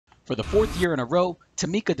For the fourth year in a row,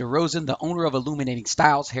 Tamika Derozen, the owner of Illuminating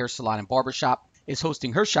Styles Hair Salon and Barbershop, is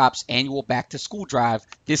hosting her shop's annual back-to-school drive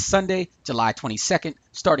this Sunday, July 22nd,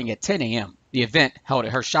 starting at 10 a.m. The event, held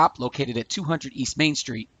at her shop located at 200 East Main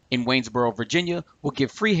Street in Waynesboro, Virginia, will give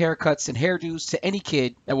free haircuts and hairdos to any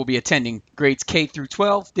kid that will be attending grades K through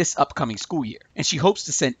 12 this upcoming school year. And she hopes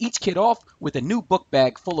to send each kid off with a new book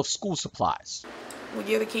bag full of school supplies. We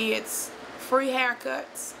give the kids free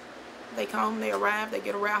haircuts. They come, they arrive, they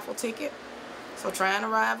get a raffle ticket. So try and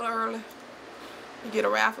arrive early. You get a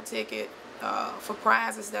raffle ticket for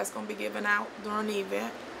prizes that's going to be given out during the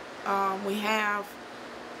event. We have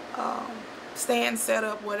stands set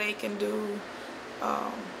up where they can do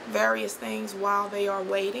various things while they are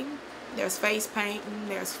waiting. There's face painting,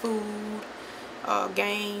 there's food,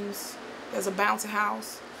 games, there's a bouncy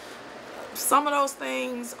house. Some of those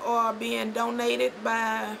things are being donated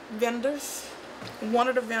by vendors. One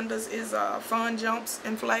of the vendors is Fun Jumps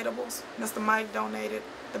Inflatables. Mr. Mike donated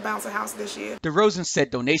the bouncy house this year. Derozen said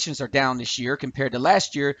donations are down this year compared to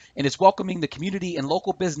last year and is welcoming the community and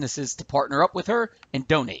local businesses to partner up with her and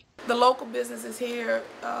donate. The local businesses here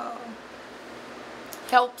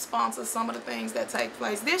help sponsor some of the things that take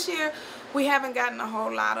place. This year, we haven't gotten a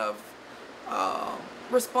whole lot of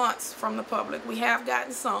response from the public. We have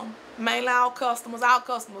gotten some. Mainly our customers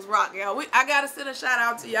rock, y'all. I gotta send a shout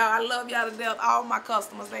out to y'all. I love y'all to death. All my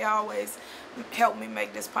customers, they always help me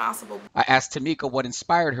make this possible. I asked Tamika what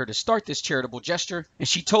inspired her to start this charitable gesture, and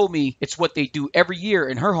she told me it's what they do every year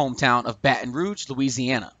in her hometown of Baton Rouge,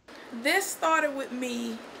 Louisiana. This started with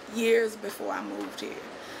me years before I moved here.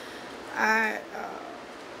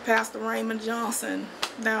 Pastor Raymond Johnson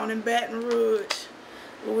down in Baton Rouge,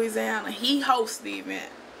 Louisiana, he hosts the event,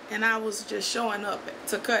 and I was just showing up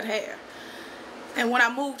to cut hair. And when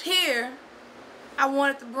I moved here, I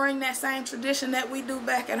wanted to bring that same tradition that we do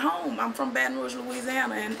back at home. I'm from Baton Rouge,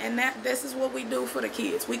 Louisiana, and this is what we do for the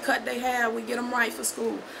kids. We cut their hair, we get them right for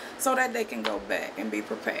school so that they can go back and be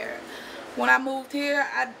prepared. When I moved here,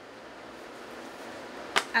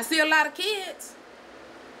 I see a lot of kids.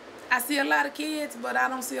 But I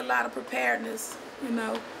don't see a lot of preparedness, you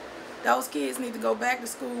know. Those kids need to go back to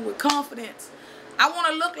school with confidence. I want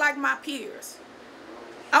to look like my peers.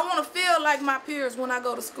 I want to feel like my peers when I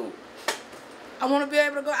go to school. I want to be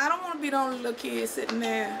able to go. I don't want to be the only little kid sitting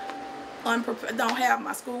there unprepared, don't have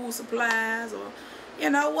my school supplies or, you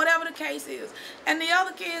know, whatever the case is. And the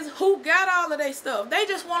other kids who got all of their stuff, they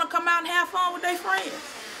just want to come out and have fun with their friends.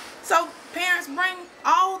 So parents, bring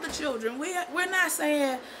all the children. We're not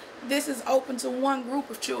saying this is open to one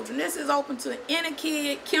group of children. This is open to any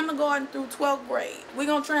kid, kindergarten through 12th grade. We're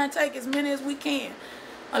going to try and take as many as we can.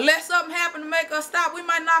 Unless something happened to make us stop, we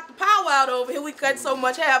might knock the power out over here. We cut so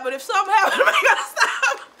much hair, but if something happened to make us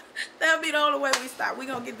stop, that'll be the only way we stop. We're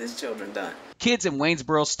going to get these children done. Kids in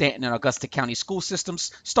Waynesboro, Stanton, and Augusta County school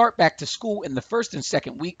systems start back to school in the first and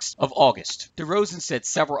second weeks of August. Derozen said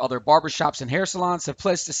several other barbershops and hair salons have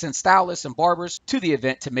pledged to send stylists and barbers to the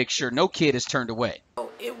event to make sure no kid is turned away.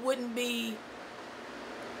 It wouldn't be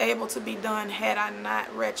able to be done had I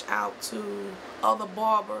not reached out to other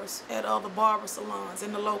barbers at other barber salons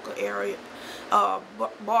in the local area,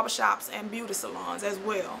 barbershops and beauty salons as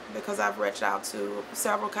well, because I've reached out to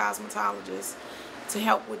several cosmetologists to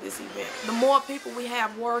help with this event. The more people we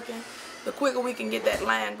have working, the quicker we can get that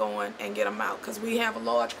line going and get them out, because we have a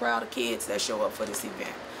large crowd of kids that show up for this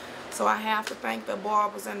event. So I have to thank the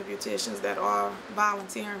barbers and the beauticians that are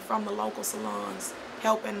volunteering from the local salons,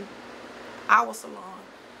 helping our salon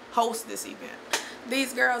host this event.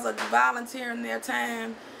 These girls are volunteering their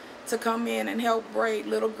time to come in and help braid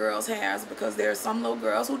little girls' hairs, because there are some little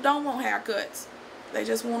girls who don't want haircuts. They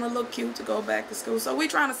just want to look cute to go back to school. So we're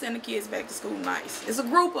trying to send the kids back to school nice. It's a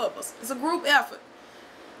group of us. It's a group effort.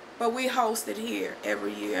 But we host it here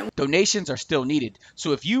every year. Donations are still needed,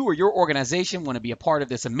 so if you or your organization want to be a part of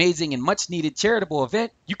this amazing and much needed charitable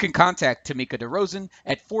event, you can contact Tamika Derozen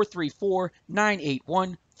at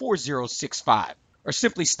 434-981-4065 or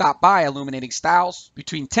simply stop by Illuminating Styles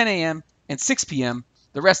between 10 a.m. and 6 p.m.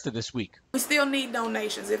 the rest of this week. We still need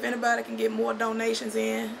donations. If anybody can get more donations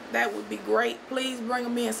in, that would be great. Please bring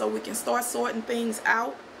them in so we can start sorting things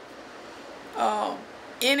out.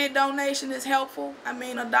 Any donation is helpful. I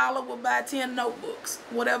mean, $1 will buy 10 notebooks.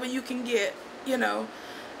 Whatever you can get, you know,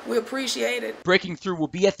 we appreciate it. Breaking Through will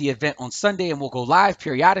be at the event on Sunday and will go live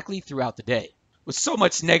periodically throughout the day. With so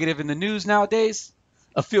much negative in the news nowadays,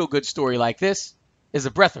 a feel-good story like this is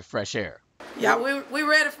a breath of fresh air. Yeah, we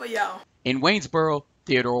ready for y'all. In Waynesboro,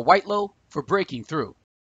 Theodore Whitelow for Breaking Through.